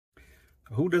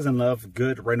Who doesn't love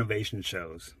good renovation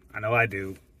shows? I know I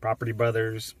do. Property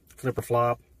Brothers, Flip or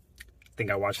Flop. I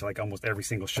think I watch like almost every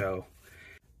single show.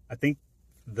 I think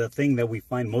the thing that we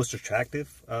find most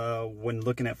attractive when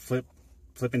looking at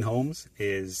flipping homes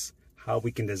is how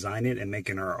we can design it and make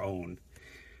it our own.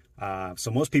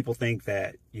 So most people think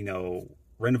that,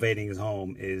 renovating his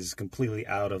home is completely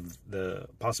out of the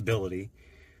possibility.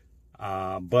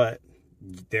 But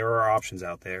there are options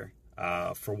out there.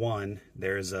 For one,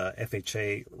 there's a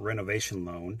FHA renovation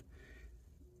loan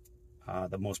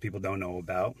that most people don't know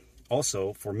about.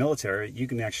 Also, for military, you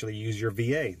can actually use your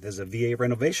VA. There's a VA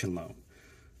renovation loan.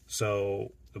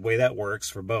 So the way that works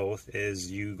for both is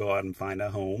you go out and find a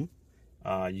home.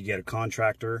 You get a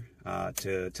contractor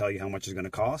to tell you how much it's going to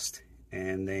cost,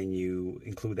 and then you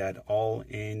include that all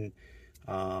in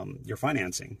your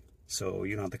financing. So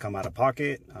you don't have to come out of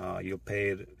pocket. You'll pay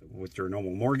it with your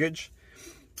normal mortgage.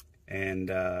 And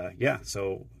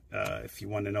so if you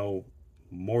want to know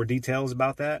more details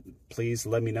about that, please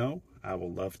let me know. I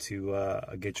will love to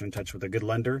get you in touch with a good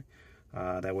lender.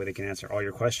 That way they can answer all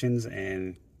your questions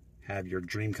and have your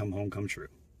dream come true.